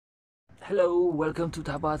Hello, welcome to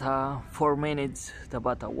Tabata. 4 minutes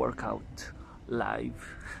Tabata workout live.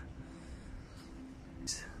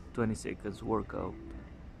 20 seconds workout,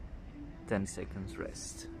 10 seconds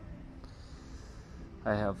rest.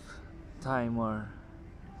 I have timer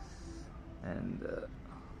and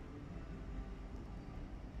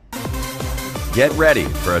Get ready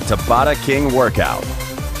for a Tabata King workout.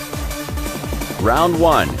 Round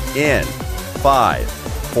 1 in 5,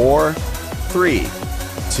 4, 3,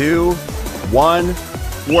 2, 1,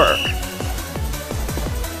 work.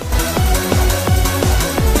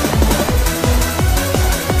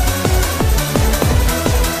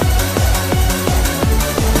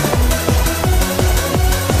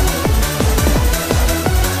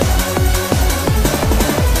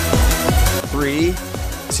 Three,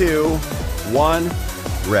 2, 1,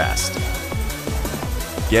 rest.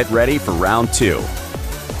 Get ready for round 2.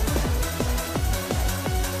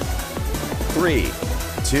 3,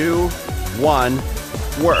 2, 1,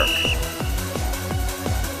 work.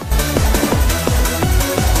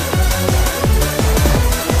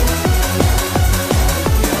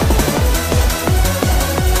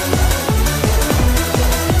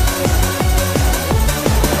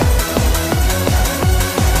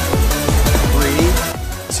 Three,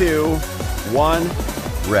 2, 1,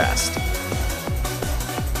 rest.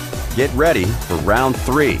 Get ready for round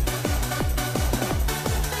 3.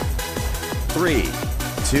 3,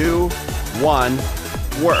 2, 1,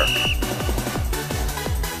 work.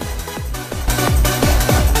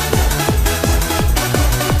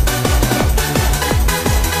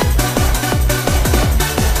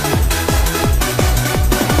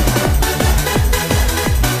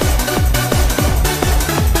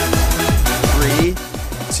 Three,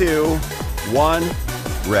 2, 1,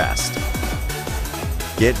 rest.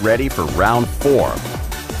 Get ready for round 4.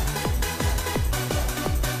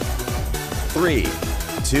 3,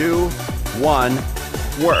 2, 1,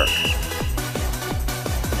 work.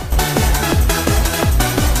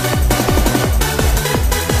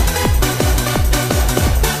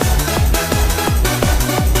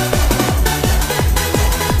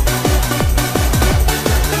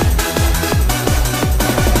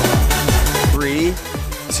 Three,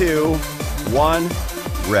 2, 1,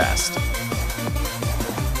 rest.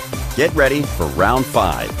 Get ready for round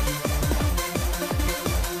 5.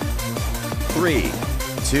 3,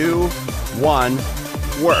 2, 1,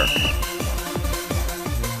 work.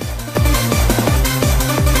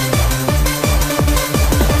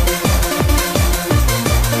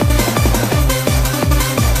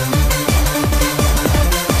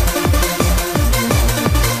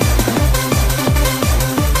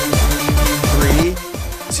 Three,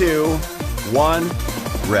 2, 1,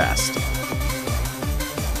 rest.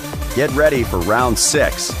 Get ready for round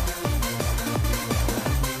 6.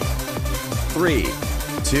 3,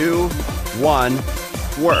 2, 1,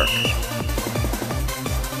 work.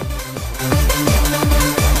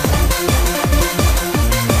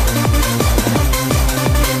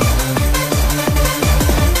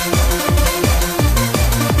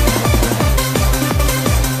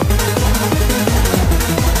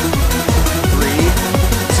 Three,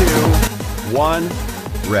 2, 1,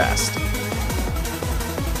 rest.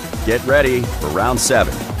 Get ready for round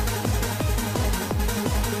 7.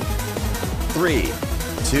 3,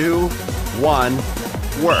 2, 1,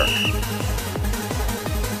 work.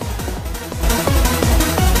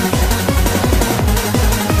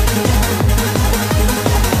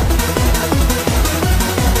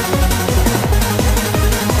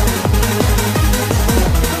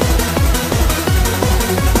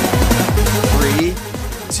 Three,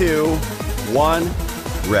 2, 1,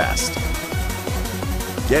 rest.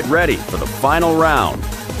 Get ready for the final round.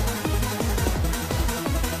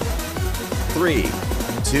 3,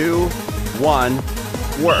 2, 1,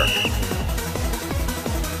 work.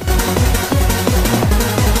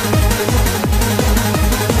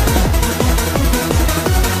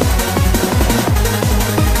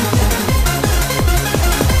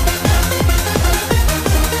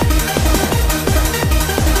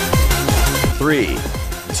 Three,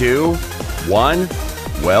 2, 1,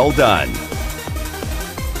 well done.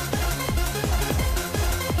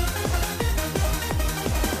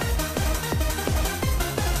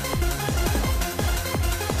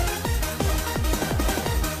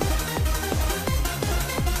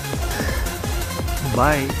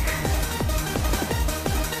 bye.